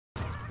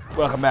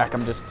Welcome back.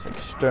 I'm just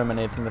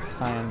exterminating the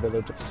cyan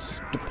village of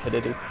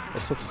stupidity.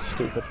 They're so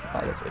stupid.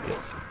 All those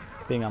idiots.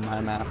 Being on my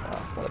map. Oh,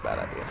 what a bad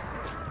idea.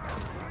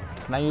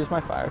 Can I use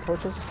my fire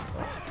torches?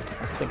 Oh,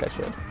 I think I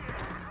should.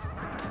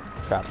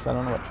 Traps. I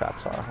don't know what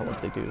traps are or what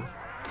they do.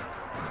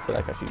 I feel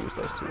like I should use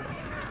those too.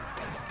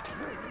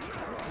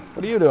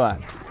 What are you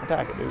doing?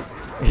 Attack it, dude.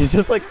 He's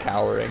just like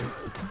cowering.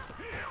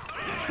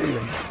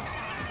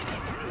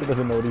 He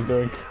doesn't know what he's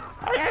doing.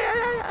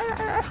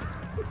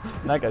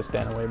 And that guy's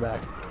standing way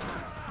back.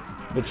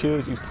 But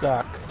choose, you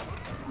suck.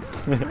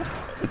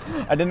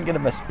 I didn't get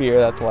him a spear,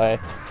 that's why.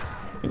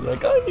 He's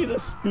like, I need a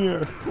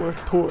spear or a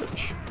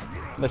torch.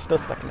 And they're still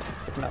sticking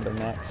out their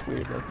necks,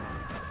 weirdly.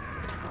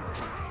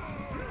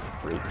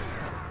 Freaks.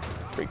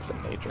 Freaks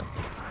of nature.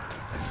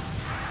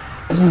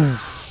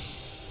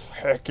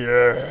 Heck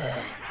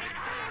yeah.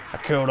 I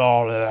killed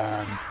all of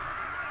them.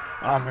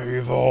 I'm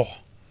evil.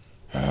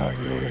 Oh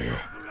yeah.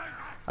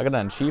 I got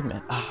an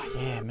achievement. Ah,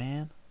 yeah,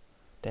 man.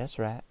 That's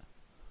right.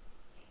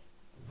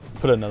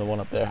 Put another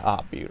one up there.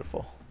 Ah,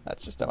 beautiful.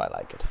 That's just how I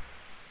like it.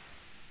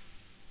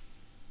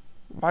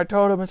 My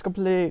totem is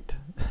complete.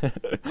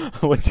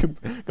 Once you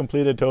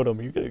complete a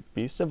totem, you can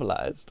be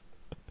civilized.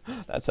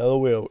 That's how the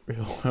real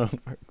world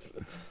works.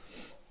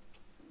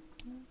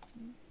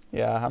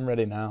 Yeah, I'm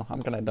ready now.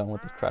 I'm kind of done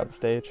with this tribal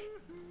stage.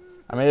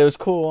 I mean, it was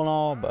cool and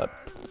all, but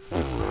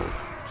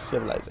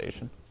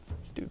civilization.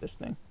 Let's do this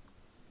thing.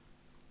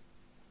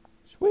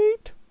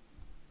 Sweet.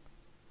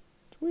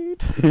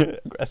 Sweet.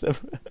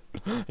 Aggressive.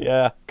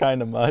 Yeah,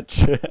 kind of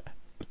much.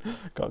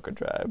 Conquer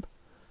tribe.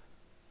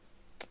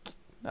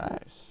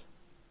 Nice.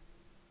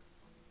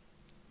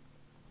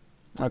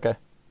 Okay.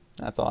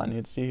 That's all I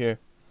need to see here.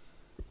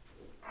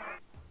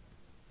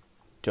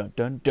 Dun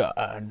dun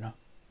dun.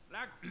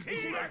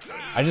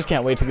 I just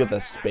can't wait to get the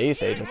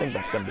space age. I think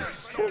that's gonna be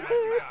sick.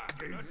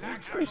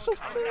 It's gonna be so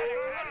sick.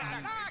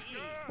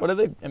 What are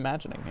they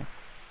imagining here?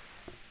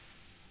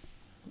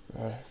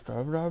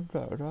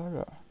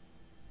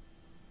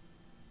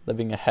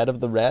 Living ahead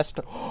of the rest.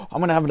 I'm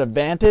gonna have an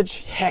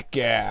advantage. Heck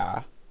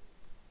yeah!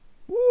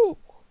 Woo!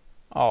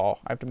 Oh,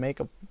 I have to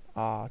make a.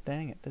 Oh,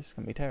 dang it! This is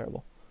gonna be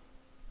terrible.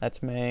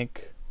 Let's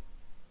make.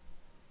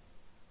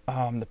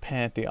 The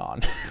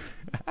Pantheon.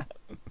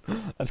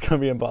 That's gonna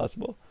be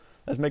impossible.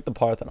 Let's make the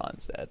Parthenon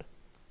instead.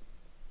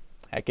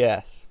 Heck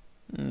yes.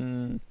 Okay.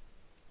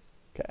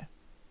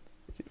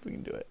 Let's see if we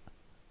can do it.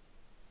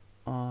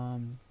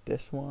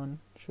 This one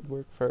should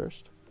work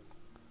first.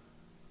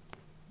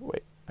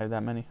 Wait, I have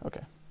that many?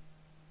 Okay.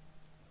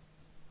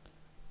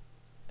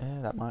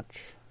 That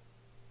much.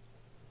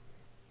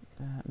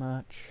 That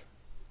much.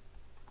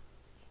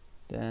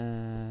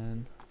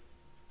 Then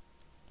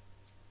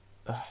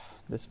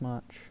this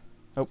much.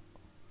 Oh,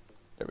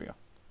 there we go.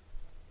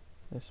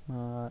 This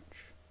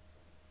much.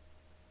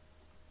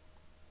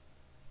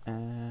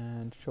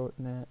 And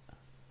shorten it.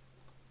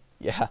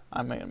 Yeah,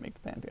 I'm gonna make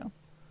the Pantheon.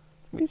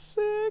 It's gonna be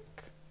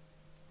sick.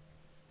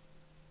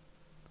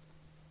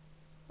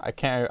 I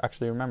can't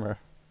actually remember.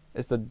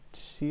 Is the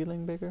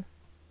ceiling bigger?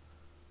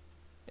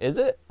 Is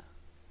it?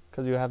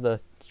 Because you have the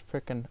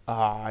frickin'...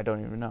 I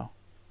don't even know.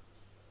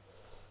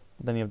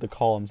 Then you have the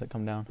columns that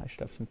come down. I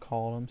should have some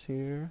columns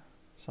here.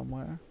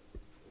 Somewhere.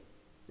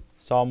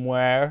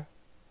 Somewhere.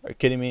 Are you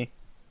kidding me?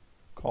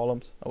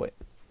 Columns. Oh, wait.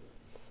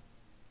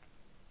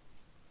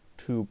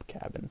 Tube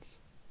cabins.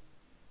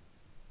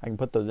 I can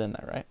put those in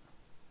there, right?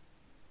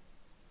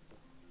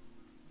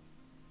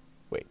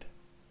 Wait.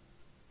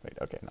 Wait,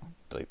 okay, no.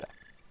 Delete that.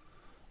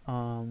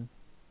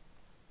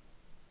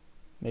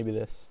 Maybe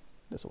this.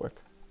 This will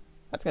work.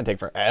 That's gonna take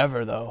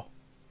forever, though.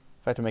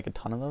 If I have to make a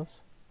ton of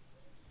those.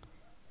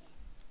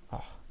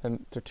 Oh,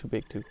 they're too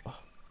big, too. Oh.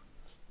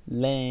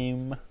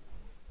 Lame.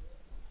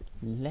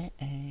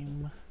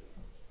 Lame.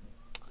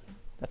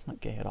 That's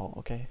not gay at all,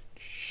 okay?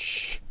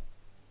 Shh.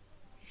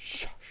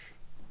 Shush.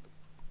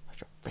 That's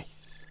your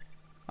face.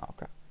 Oh,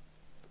 crap.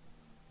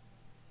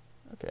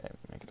 Okay,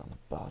 make it on the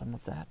bottom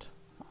of that.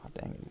 Oh,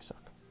 dang it, you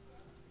suck.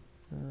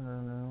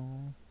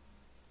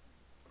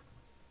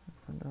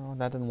 No,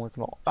 that didn't work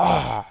at all.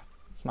 Ah!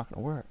 It's not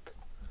gonna work.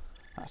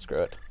 Ah,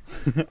 screw it.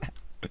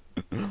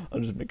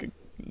 I'll just make a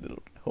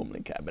little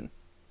homely cabin.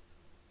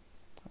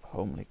 A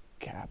homely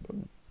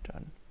cabin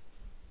done.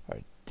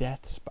 Or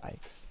death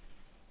spikes.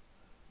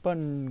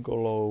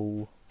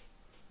 Bungalow.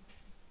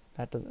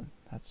 That doesn't.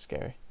 That's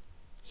scary.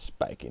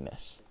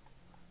 Spikiness.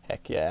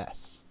 Heck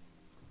yes.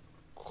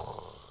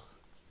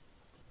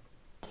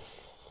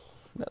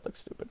 That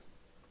looks stupid.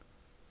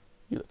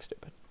 You look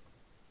stupid.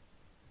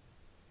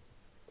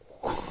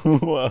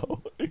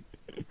 Wow.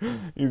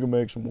 You can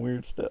make some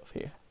weird stuff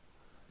here.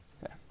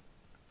 Okay.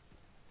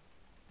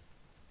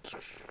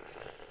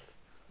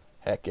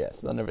 Heck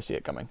yes. They'll never see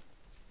it coming.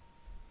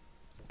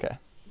 Okay.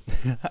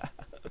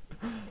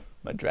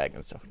 My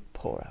dragons so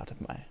pour out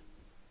of my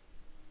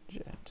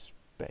jet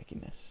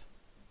spikiness.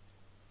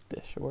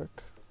 This should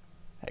work.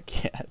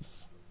 Heck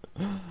yes.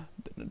 Then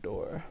a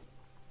door.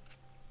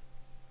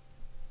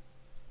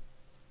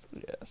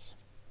 Yes.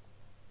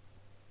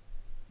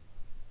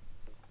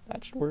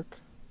 That should work.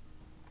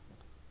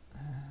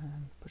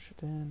 And push push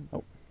it in.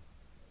 Oh.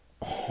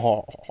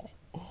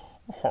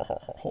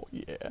 Oh,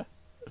 yeah.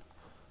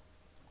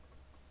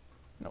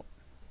 Nope.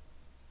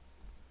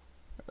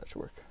 That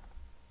should work.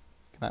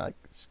 Can I, like,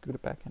 scoot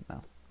it back in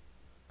now?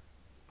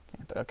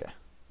 Can't. Okay.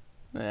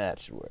 That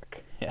should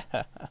work.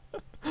 Yeah.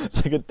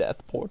 It's like a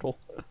death portal.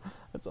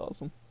 That's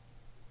awesome.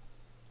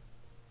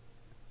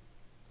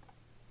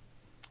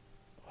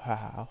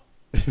 Wow.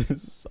 This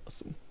is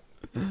awesome.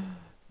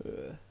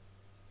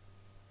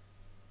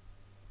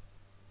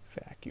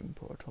 Vacuum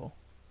portal.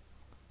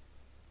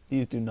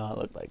 These do not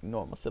look like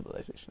normal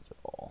civilizations at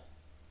all.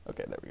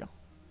 Okay, there we go.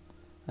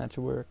 That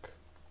should work.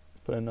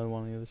 Put another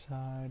one on the other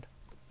side.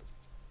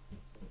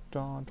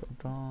 Dun, dun,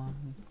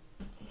 dun.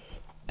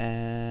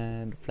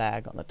 And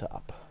flag on the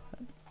top.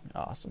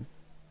 Awesome.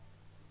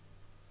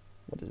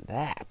 What is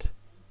that?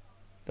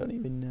 Don't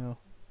even know.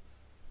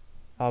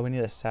 Oh, we need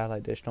a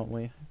satellite dish, don't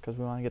we? Because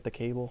we want to get the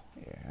cable.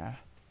 Yeah.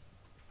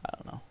 I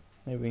don't know.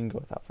 Maybe we can go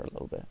without for a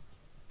little bit.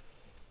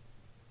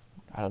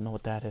 I don't know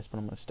what that is, but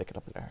I'm going to stick it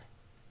up there.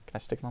 Can I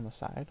stick it on the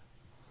side?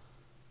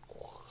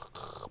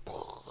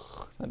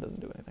 That doesn't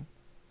do anything.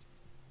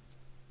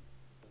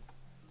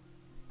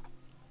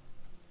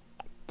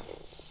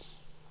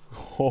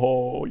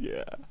 Oh,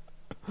 yeah.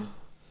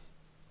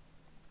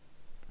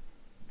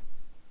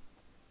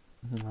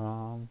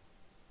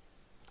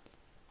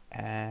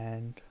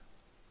 And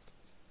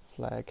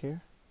flag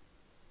here.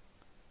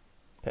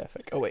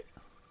 Perfect. Oh, wait.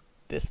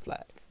 This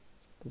flag.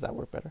 Does that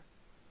work better?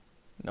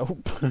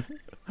 Nope. I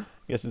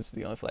guess this is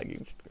the only flag you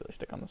can really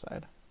stick on the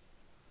side.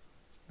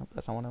 Nope,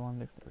 that's not what I want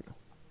to do. There we go.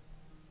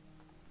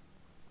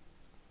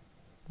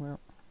 Well.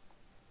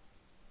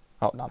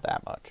 Oh, not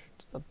that much.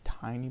 Just a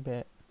tiny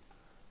bit.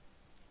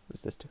 What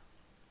does this do?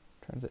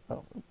 Turns it.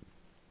 Oh.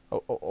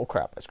 Oh,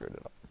 crap. I screwed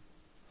it up.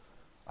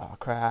 Oh,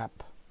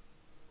 crap.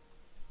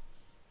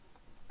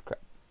 Crap.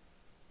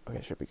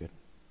 Okay, should be good.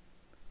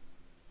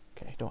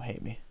 Okay, don't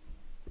hate me.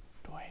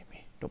 Don't hate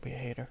me. Don't be a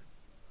hater.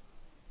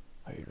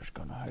 Haters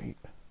gonna hate.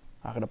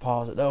 I'm gonna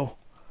pause it though.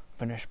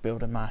 Finish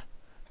building my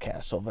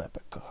castle of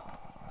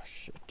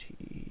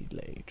epicity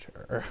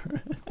later.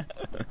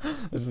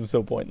 This is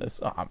so pointless.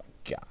 Oh my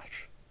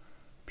gosh.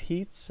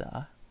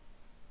 Pizza?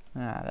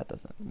 Ah, that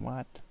doesn't.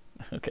 What?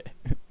 Okay.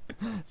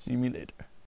 See me later.